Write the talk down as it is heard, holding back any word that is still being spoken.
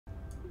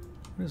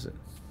What is it?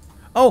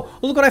 Oh,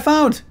 look what I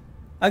found!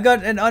 I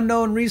got an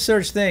unknown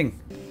research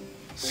thing.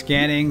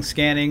 Scanning,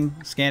 scanning,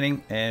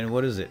 scanning, and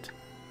what is it?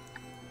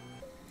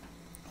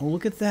 Oh,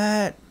 look at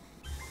that!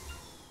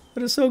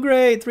 That is so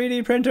great!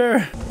 3D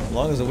printer! As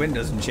long as the wind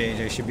doesn't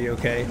change, I should be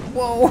okay.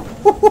 Whoa!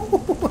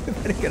 I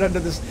better get under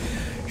this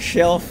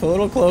shelf a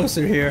little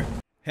closer here.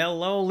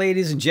 Hello,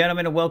 ladies and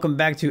gentlemen, and welcome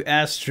back to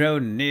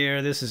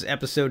Astroneer. This is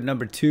episode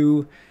number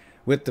 2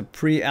 with the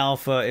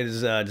pre-alpha. It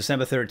is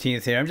December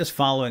 13th here. I'm just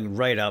following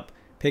right up,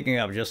 picking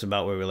up just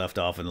about where we left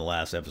off in the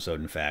last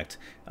episode, in fact.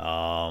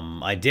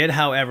 I did,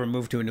 however,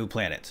 move to a new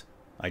planet.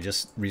 I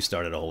just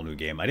restarted a whole new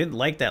game. I didn't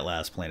like that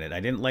last planet. I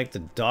didn't like the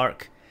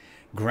dark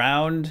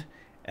ground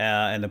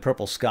and the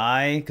purple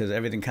sky, because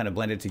everything kind of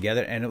blended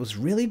together, and it was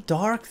really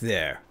dark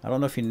there. I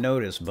don't know if you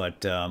noticed, but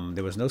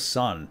there was no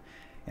sun,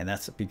 and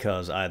that's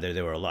because either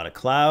there were a lot of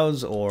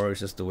clouds, or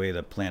it's just the way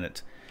the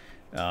planet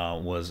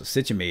was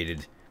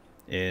situated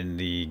in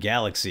the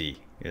galaxy,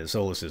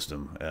 solar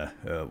system,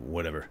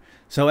 whatever.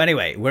 So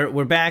anyway,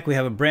 we're back. We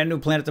have a brand new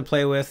planet to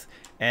play with,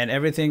 and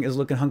everything is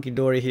looking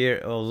hunky-dory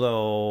here,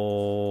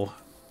 although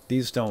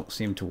these don't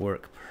seem to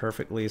work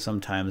perfectly.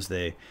 Sometimes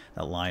that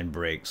line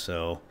breaks,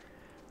 so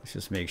let's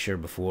just make sure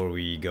before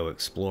we go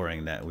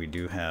exploring that we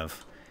do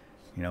have,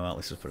 you know what,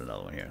 let's just put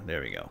another one here.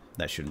 There we go.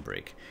 That shouldn't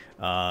break.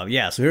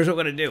 Yeah, so here's what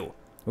we're going to do.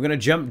 We're going to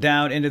jump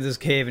down into this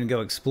cave and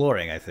go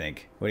exploring, I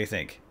think. What do you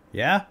think?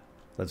 Yeah?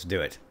 Let's do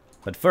it.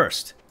 But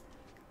first,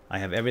 I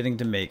have everything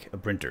to make a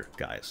printer,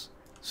 guys.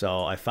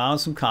 So I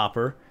found some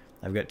copper.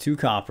 I've got 2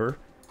 copper,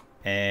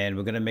 and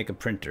we're going to make a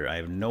printer. I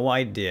have no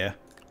idea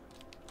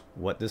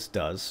what this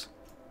does,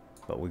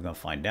 but we're going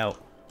to find out.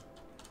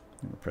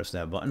 I'm going to press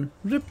that button.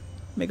 Zip.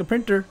 Make a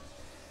printer.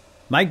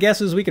 My guess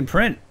is we can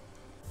print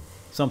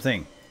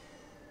something,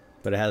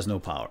 but it has no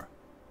power.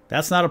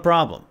 That's not a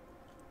problem.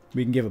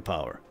 We can give it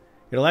power.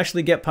 It'll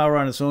actually get power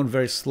on its own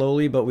very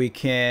slowly, but we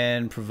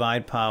can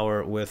provide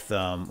power with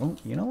oh,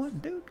 you know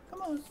what, dude,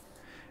 come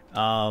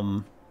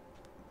on.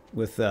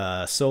 With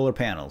solar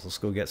panels. Let's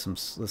go get some.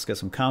 Let's get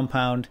some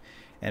compound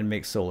and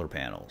make solar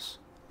panels.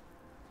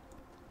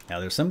 Now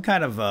there's some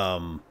kind of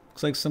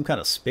looks like some kind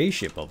of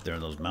spaceship up there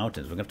in those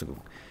mountains. We're gonna have to go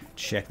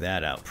check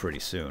that out pretty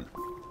soon.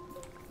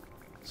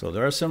 So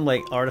there are some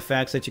like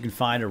artifacts that you can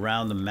find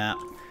around the map,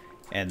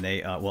 and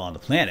they are, well, on the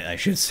planet I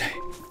should say,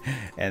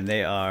 and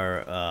they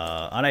are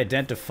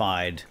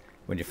unidentified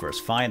when you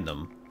first find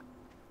them,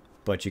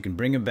 but you can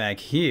bring them back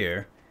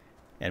here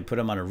and put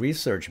them on a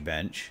research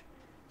bench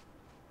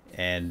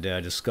and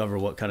discover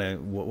what kind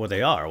of what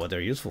they are, what they're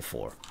useful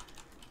for.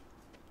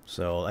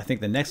 So I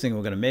think the next thing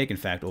we're going to make, in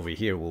fact, over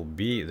here will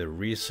be the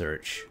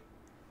research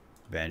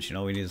bench. You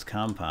know, we need this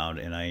compound,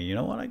 and you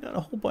know what, I got a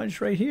whole bunch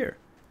right here.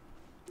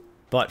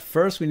 But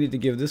first we need to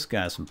give this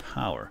guy some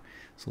power.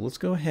 So let's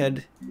go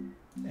ahead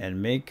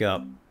and make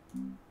up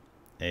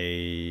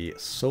a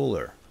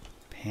solar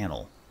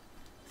panel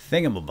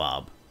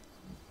thingamabob.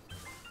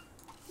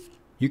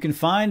 You can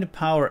find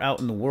power out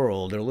in the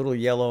world. They're a little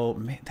yellow.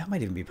 Man, that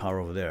might even be power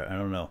over there. I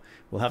don't know.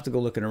 We'll have to go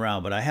looking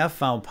around. But I have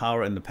found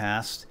power in the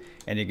past,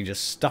 and you can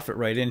just stuff it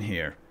right in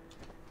here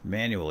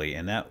manually,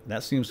 and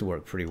that seems to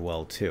work pretty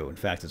well too. In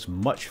fact, it's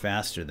much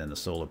faster than the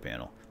solar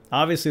panel.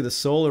 Obviously, the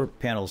solar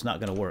panel is not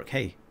going to work.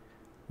 Hey,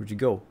 where'd you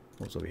go?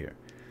 What's over here?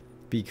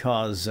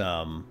 Because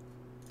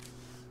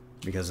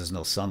there's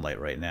no sunlight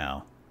right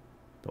now.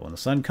 But when the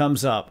sun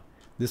comes up,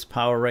 this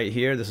power right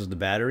here, this is the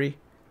battery,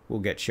 will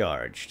get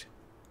charged.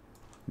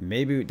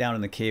 Maybe down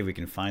in the cave we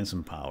can find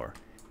some power,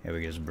 and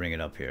we can just bring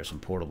it up here, some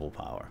portable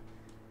power.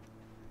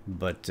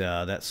 But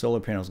that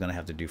solar panel is going to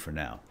have to do for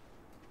now.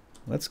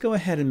 Let's go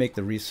ahead and make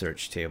the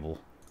research table.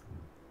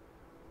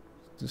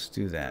 Just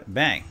do that.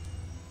 Bang!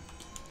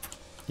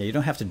 Yeah, you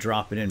don't have to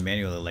drop it in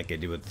manually like I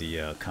did with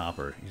the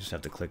copper. You just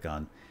have to click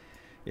on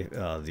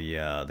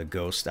the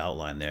ghost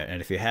outline there, and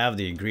if you have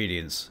the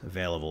ingredients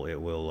available, it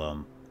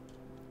will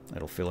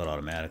it'll fill it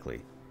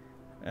automatically.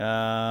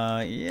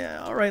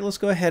 Yeah, all right. Let's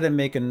go ahead and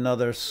make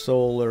another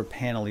solar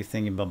panel-y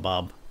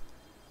thingy-bob.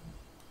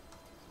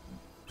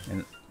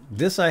 And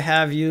this I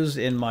have used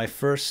in my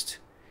first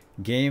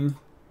game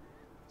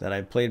that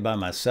I played by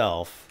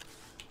myself,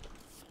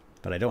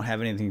 but I don't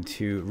have anything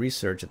to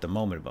research at the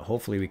moment, but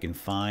hopefully we can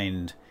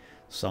find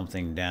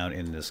something down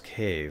in this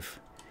cave.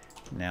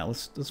 Now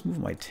let's move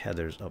my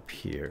tethers up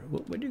here.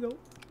 Where'd you go?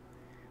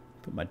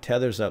 Put my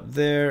tethers up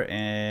there,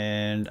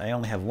 and I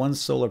only have 1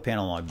 solar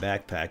panel on my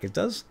backpack. It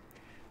does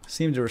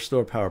seem to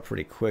restore power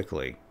pretty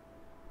quickly.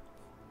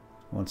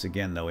 Once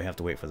again, though, we have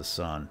to wait for the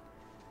sun.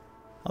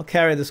 I'll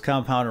carry this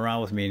compound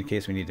around with me in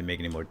case we need to make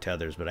any more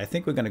tethers, but I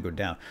think we're going to go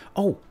down.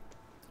 Oh!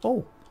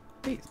 Oh!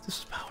 Hey, this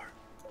is power.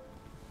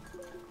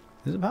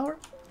 Is it power?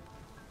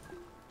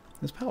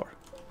 It's power.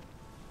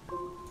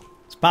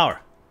 It's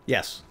power.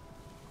 Yes.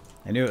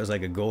 I knew it was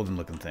like a golden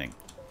looking thing.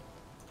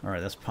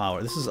 Alright, that's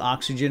power. This is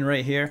oxygen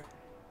right here.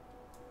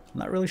 I'm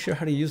not really sure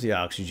how to use the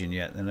oxygen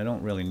yet, and I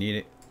don't really need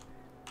it.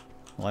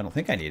 Well, I don't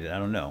think I need it. I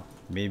don't know.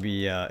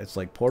 Maybe it's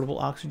like portable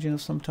oxygen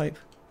of some type.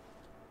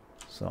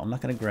 So I'm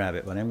not going to grab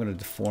it, but I'm going to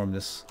deform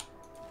this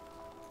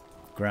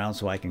ground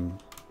so I can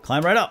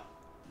climb right up.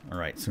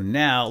 Alright, so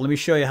now let me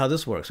show you how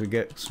this works. We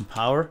get some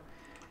power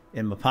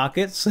in my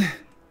pockets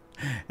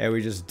and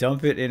we just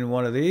dump it in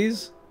one of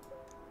these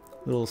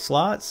little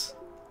slots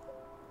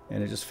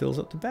and it just fills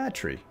up the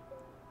battery.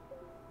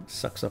 It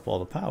sucks up all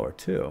the power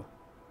too.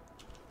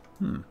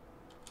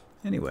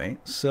 Anyway,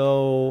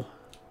 so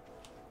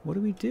what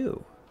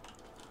do?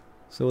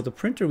 So with the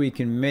printer we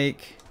can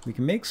make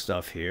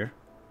stuff here.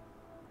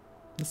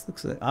 This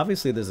looks like,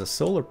 obviously there's a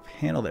solar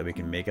panel that we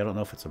can make. I don't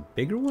know if it's a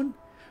bigger one.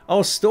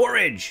 Oh,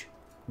 storage!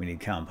 We need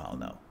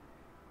compound though.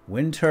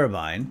 Wind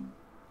turbine.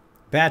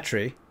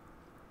 Battery.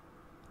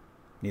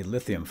 Need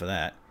lithium for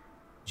that.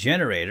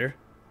 Generator.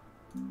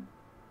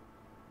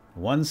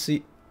 One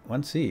seat.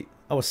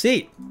 Oh, a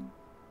seat!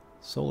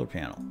 Solar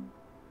panel.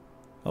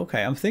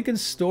 Okay, I'm thinking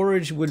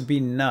storage would be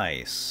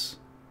nice.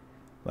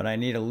 But I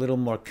need a little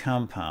more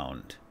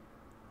compound.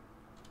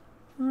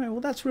 Alright, well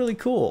that's really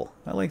cool.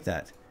 I like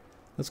that.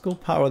 Let's go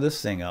power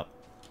this thing up.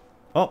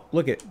 Oh,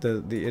 look at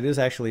it is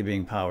actually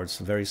being powered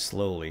very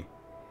slowly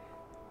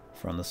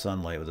from the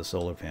sunlight with the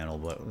solar panel,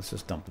 but let's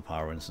just dump the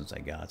power in since I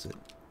got it.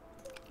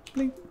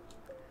 Blink.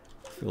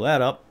 Fill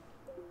that up.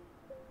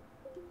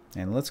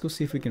 And let's go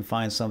see if we can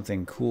find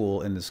something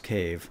cool in this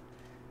cave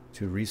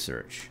to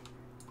research.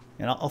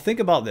 And I'll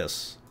think about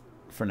this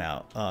for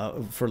now,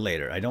 for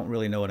later. I don't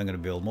really know what I'm going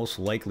to build. Most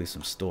likely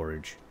some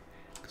storage.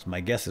 Because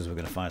my guess is we're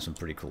going to find some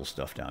pretty cool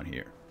stuff down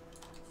here.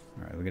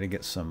 Alright, we're going to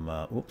get some,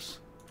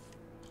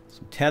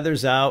 some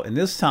tethers out. And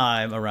this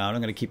time around,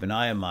 I'm going to keep an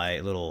eye on my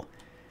little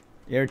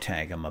air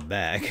tank on my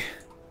back.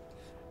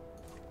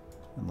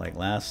 Unlike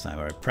last time,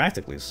 where I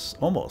practically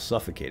almost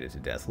suffocated to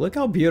death. Look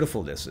how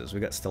beautiful this is. We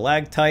got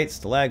stalactites,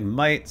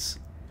 stalagmites.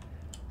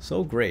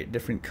 So great.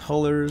 Different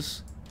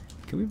colors.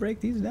 Can we break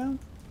these down?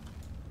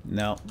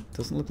 No.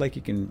 Doesn't look like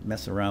you can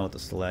mess around with the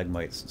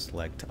stalagmites and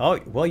stalactites. Oh,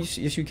 well,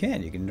 yes you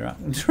can. You can drop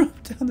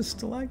down the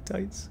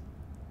stalactites.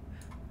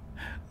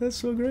 That's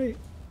so great.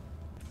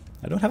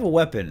 I don't have a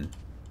weapon.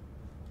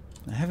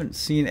 I haven't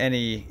seen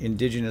any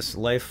indigenous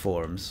life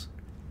forms.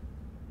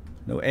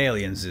 No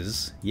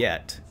alienses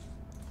yet.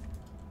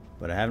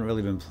 But I haven't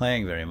really been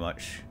playing very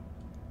much.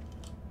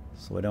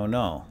 So I don't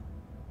know.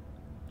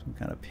 Some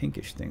kind of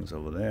pinkish things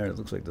over there. It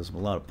looks like there's a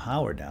lot of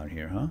power down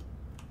here, huh?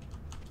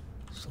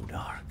 So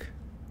dark.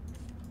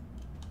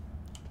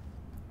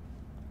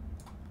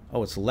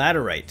 Oh, it's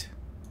laterite.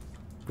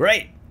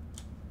 Great!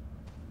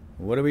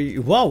 What do we...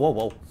 Whoa, whoa,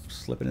 whoa.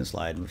 Slipping and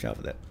sliding. Watch out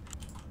for that.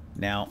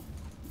 Now,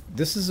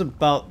 this is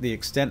about the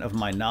extent of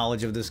my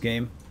knowledge of this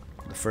game.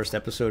 The first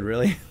episode,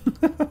 really.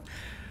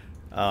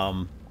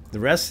 The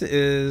rest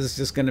is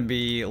just going to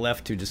be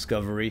left to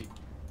discovery,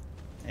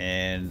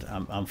 and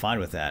I'm fine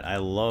with that. I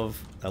love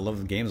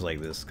games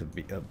like this.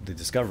 The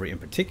discovery in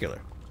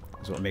particular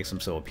is what makes them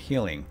so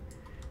appealing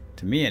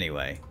to me,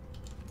 anyway.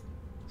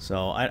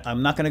 So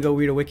I'm not going to go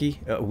read a wiki.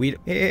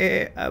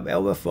 Hey, I'm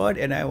Elba Fudd,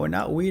 and I will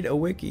not read a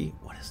wiki.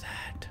 What is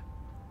that?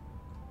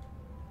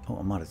 Oh,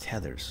 I'm out of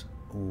tethers.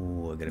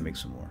 Oh, I got to make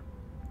some more.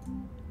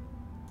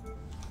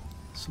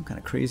 Some kind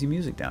of crazy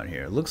music down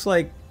here. It looks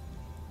like...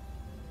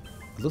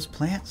 Are those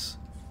plants?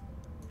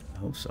 I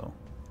hope so.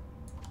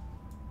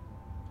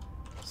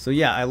 So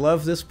yeah, I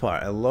love this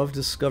part. I love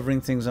discovering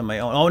things on my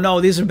own. Oh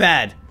no, these are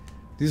bad.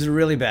 These are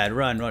really bad.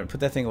 Run, run. Put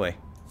that thing away.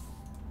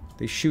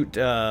 They shoot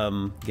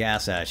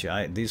gas at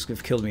you. These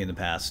have killed me in the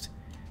past.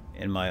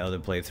 In my other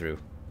playthrough.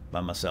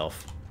 By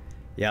myself.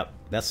 Yep,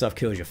 that stuff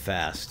kills you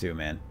fast too,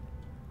 man.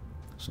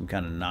 Some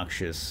kind of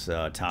noxious,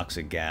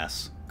 toxic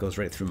gas. Goes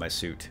right through my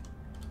suit.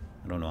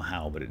 I don't know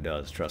how, but it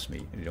does. Trust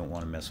me. You don't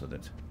want to mess with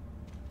it.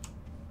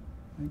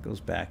 It goes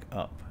back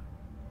up.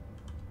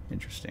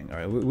 Interesting.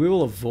 Alright, we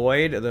will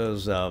avoid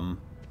those, they're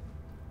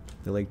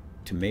like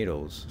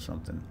tomatoes or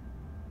something.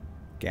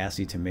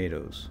 Gassy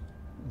tomatoes.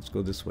 Let's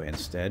go this way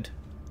instead.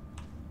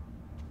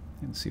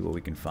 And see what we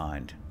can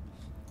find.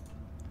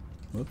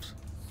 Whoops.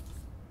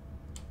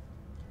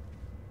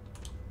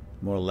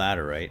 More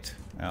laterite.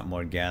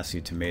 More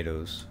gassy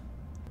tomatoes.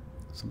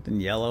 Something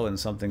yellow and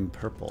something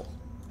purple.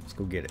 Let's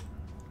go get it.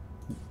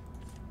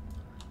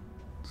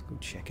 Let's go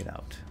check it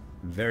out.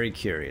 Very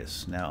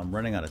curious. Now I'm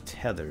running out of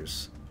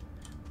tethers.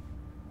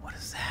 What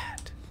is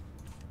that?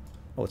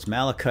 Oh, it's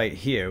malachite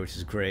here, which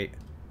is great.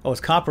 Oh,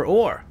 it's copper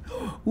ore.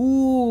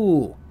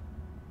 Ooh.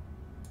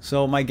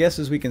 So my guess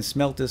is we can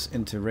smelt this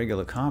into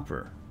regular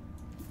copper.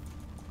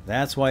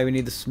 That's why we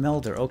need the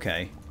smelter.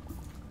 Okay.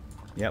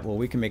 Yeah, well,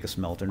 we can make a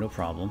smelter, no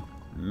problem.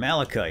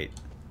 Malachite.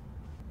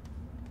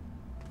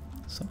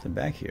 Something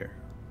back here.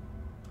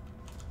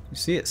 You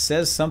see, it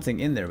says something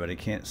in there, but I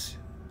can't see.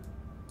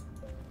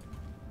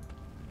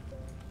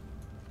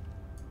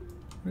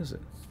 What is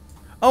it?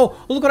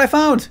 Oh, look what I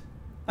found!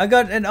 I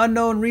got an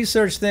unknown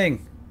research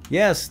thing.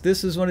 Yes,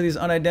 this is one of these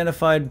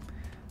unidentified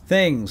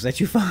things that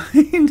you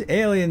find.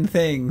 Alien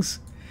things.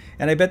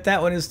 And I bet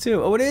that one is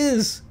too. Oh, it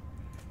is!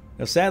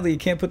 Now, sadly, you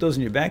can't put those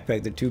in your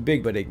backpack. They're too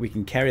big, but we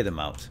can carry them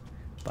out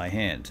by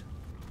hand.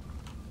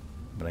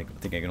 But I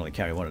think I can only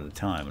carry one at a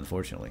time,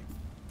 unfortunately.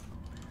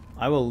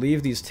 I will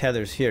leave these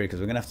tethers here because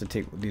we're going to have to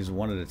take these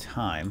one at a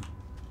time.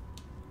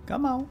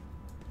 Come on.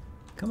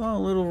 Come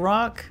on, little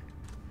rock.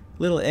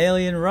 Little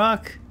alien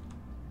rock.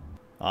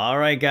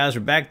 Alright guys,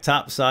 we're back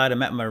topside.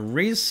 I'm at my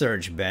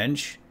research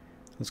bench.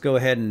 Let's go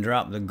ahead and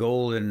drop the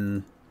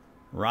golden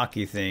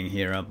rocky thing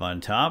here up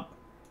on top.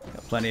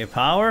 Got plenty of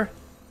power.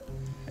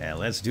 And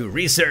let's do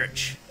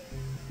research.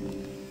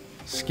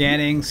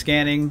 Scanning,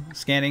 scanning,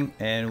 scanning.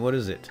 And what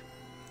is it?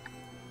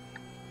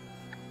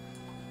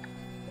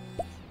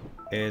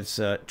 It's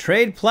a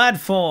trade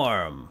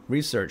platform.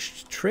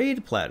 Research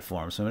trade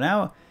platform. So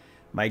now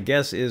my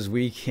guess is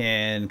we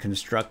can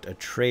construct a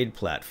trade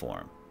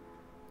platform.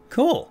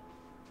 Cool.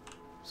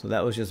 So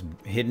that was just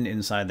hidden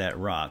inside that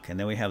rock. And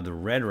then we have the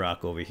red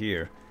rock over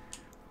here,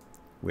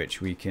 which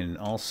we can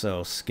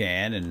also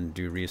scan and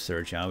do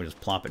research on. We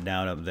just plop it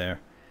down up there.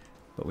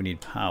 But we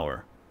need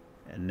power.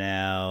 And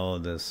now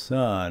the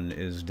sun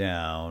is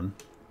down.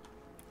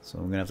 So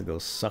I'm going to have to go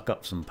suck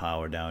up some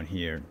power down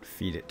here and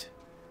feed it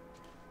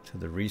to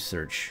the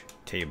research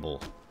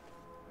table.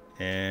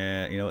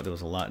 And you know what? There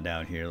was a lot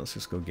down here. Let's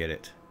just go get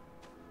it.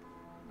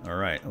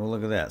 Alright. Oh,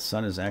 look at that.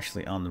 Sun is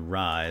actually on the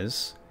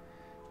rise.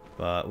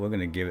 But we're going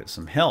to give it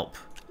some help.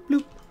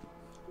 Bloop.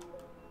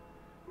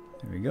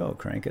 There we go.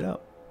 Crank it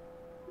up.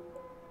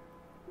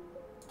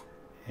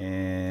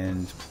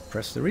 And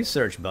press the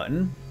research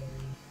button.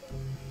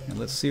 And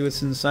let's see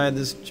what's inside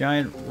this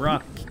giant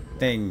rock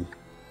thing.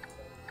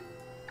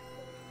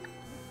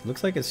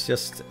 Looks like it's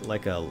just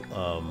like a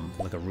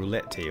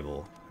roulette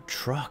table. A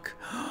truck.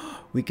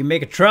 We can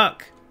make a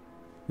truck.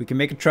 We can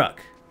make a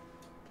truck.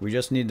 We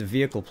just need the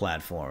vehicle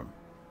platform.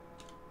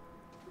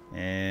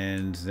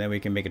 And then we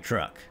can make a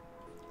truck.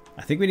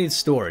 I think we need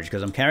storage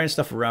because I'm carrying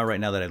stuff around right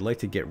now that I'd like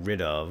to get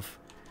rid of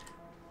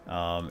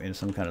in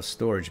some kind of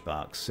storage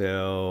box.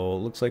 So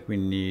looks like we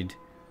need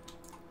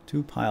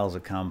 2 piles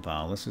of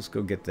compound. Let's just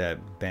go get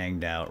that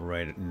banged out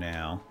right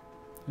now.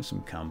 There's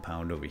some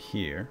compound over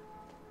here.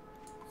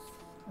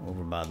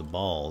 Over by the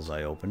balls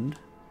I opened.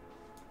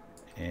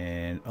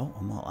 And, oh,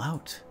 I'm all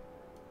out.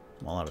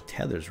 I'm all out of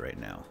tethers right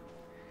now.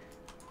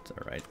 It's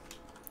alright.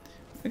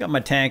 I got my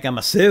tank on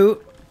my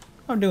suit.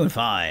 I'm doing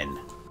fine.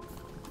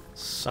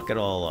 Suck it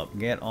all up.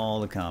 Get all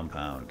the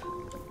compound.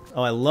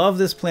 Oh, I love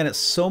this planet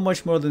so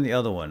much more than the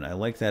other one. I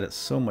like that it's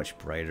so much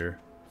brighter.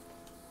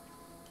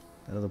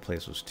 That other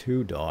place was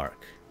too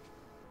dark.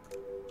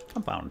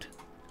 Compound.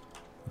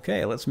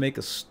 Okay, let's make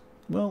a...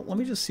 Well, let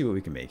me just see what we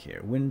can make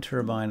here. Wind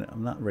turbine.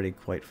 I'm not ready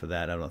quite for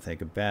that, I don't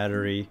think. A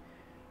battery.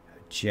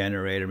 A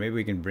generator. Maybe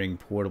we can bring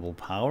portable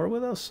power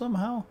with us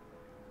somehow.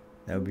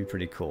 That would be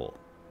pretty cool.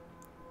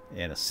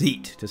 And a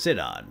seat to sit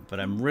on. But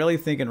I'm really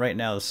thinking right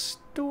now the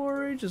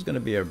storage is going to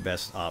be our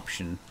best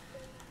option.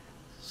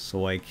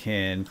 So I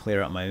can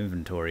clear out my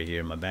inventory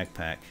here in my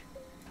backpack.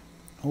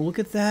 Oh, look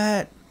at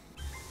that.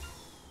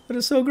 That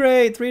is so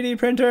great. 3D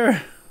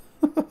printer.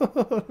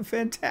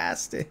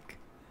 Fantastic.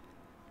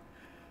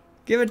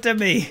 Give it to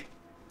me.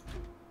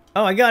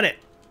 Oh, I got it.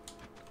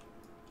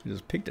 I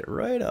just picked it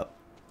right up.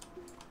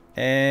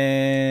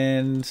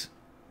 And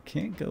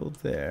can't go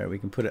there. We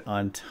can put it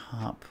on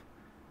top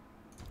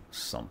of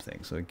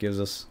something. So it gives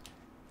us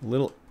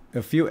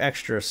a few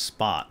extra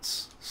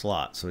slots.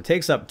 So it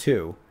takes up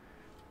 2,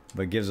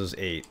 but gives us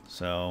 8.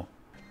 So,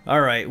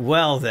 all right.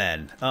 Well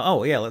then.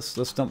 Oh yeah. Let's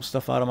dump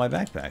stuff out of my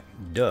backpack.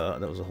 Duh.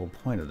 That was the whole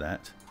point of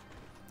that.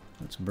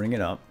 Let's bring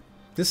it up.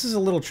 This is a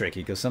little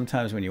tricky because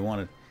sometimes when you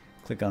want to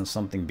click on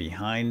something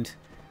behind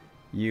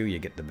you, you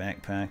get the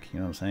backpack. You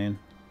know what I'm saying?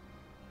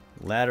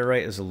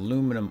 Laterite is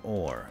aluminum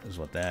ore, is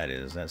what that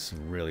is. That's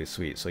really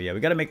sweet. So yeah, we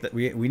got to make that.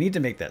 We need to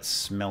make that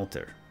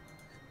smelter.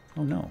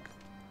 Oh no.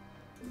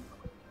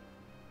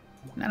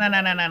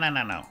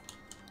 No.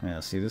 Yeah,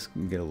 see, this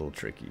can get a little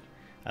tricky.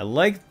 I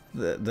like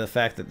the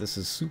fact that this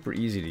is super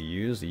easy to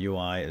use. The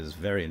UI is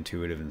very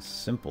intuitive and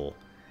simple.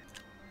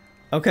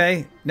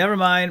 Okay, never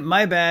mind.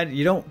 My bad.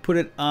 You don't put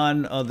it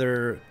on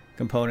other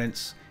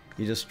components.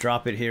 You just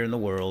drop it here in the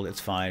world.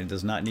 It's fine. It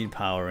does not need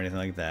power or anything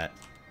like that.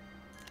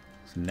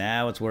 So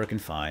now it's working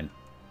fine.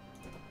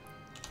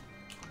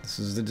 This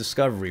is the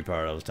discovery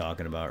part I was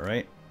talking about,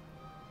 right?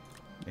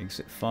 Makes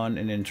it fun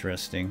and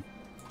interesting.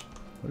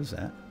 What is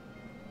that?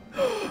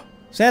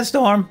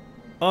 Sandstorm!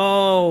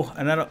 Oh,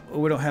 and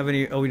we don't have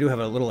any... Oh, we do have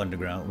a little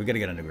underground. We gotta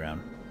get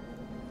underground.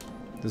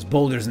 There's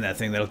boulders in that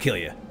thing that'll kill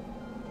you.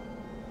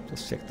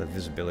 Just check the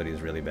visibility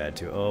is really bad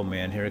too. Oh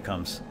man, here it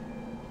comes.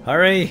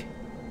 Hurry!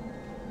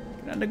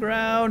 Get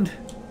underground!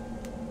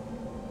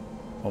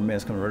 Oh man,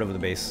 it's coming right over the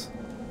base.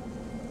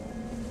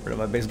 Right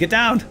over my base. Get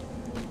down!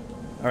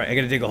 Alright, I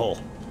gotta dig a hole.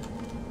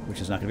 Which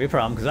is not gonna be a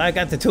problem because I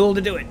got the tool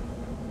to do it.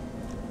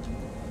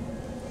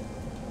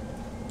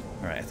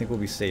 Alright, I think we'll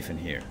be safe in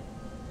here.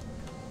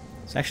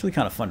 It's actually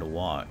kind of fun to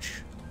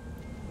watch.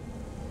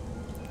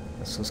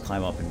 Let's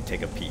climb up and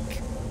take a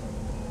peek.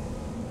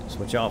 Just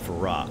watch out for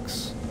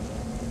rocks.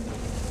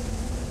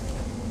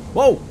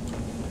 Whoa!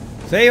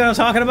 See what I'm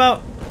talking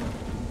about?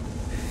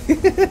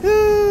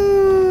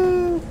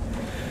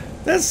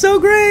 That's so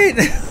great!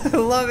 I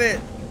love it!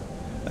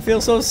 I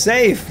feel so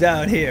safe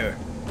down here.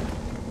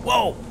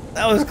 Whoa!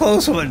 That was a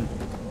close one.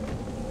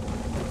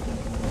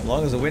 As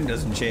long as the wind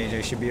doesn't change,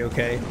 I should be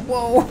okay.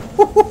 Whoa!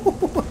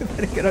 I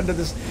better get under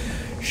this.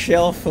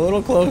 shelf a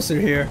little closer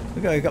here.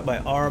 Look how I got my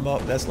arm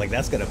up. That's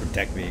gonna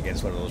protect me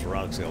against one of those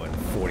rocks going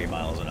 40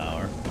 miles an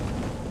hour.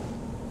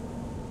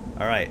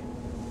 Alright.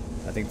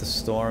 I think the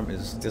storm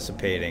is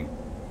dissipating.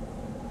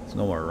 There's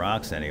no more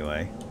rocks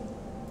anyway.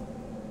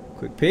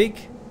 Quick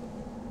peek.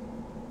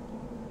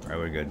 Alright,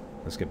 we're good.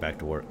 Let's get back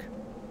to work.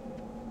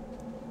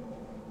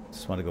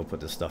 Just want to go put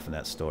this stuff in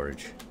that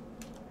storage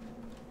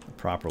the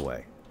proper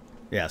way.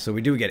 Yeah, so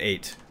we do get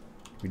 8.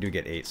 We do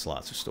get 8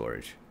 slots of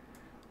storage.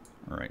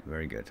 Alright,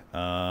 very good.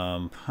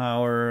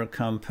 Power,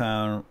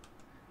 compound.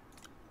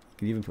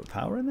 Can you even put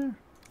power in there?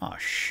 Oh,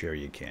 sure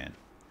you can.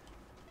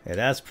 Hey,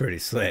 that's pretty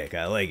slick.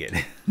 I like it.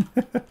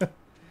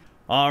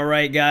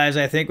 Alright, guys.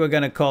 I think we're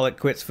going to call it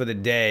quits for the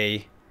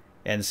day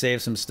and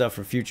save some stuff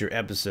for future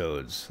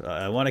episodes.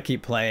 I want to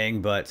keep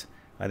playing, but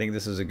I think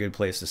this is a good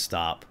place to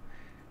stop.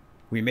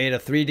 We made a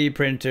 3D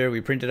printer.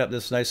 We printed up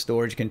this nice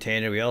storage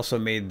container. We also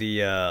made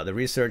the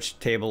research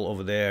table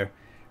over there.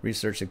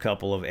 Researched a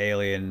couple of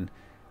alien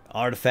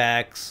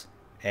artifacts,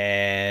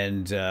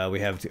 and we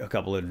have a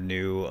couple of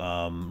new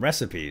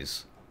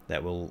recipes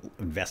that we'll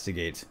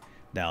investigate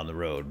down the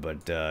road.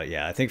 But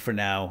yeah, I think for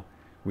now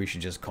we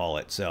should just call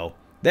it. So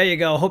there you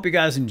go. Hope you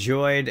guys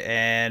enjoyed,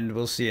 and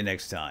we'll see you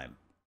next time.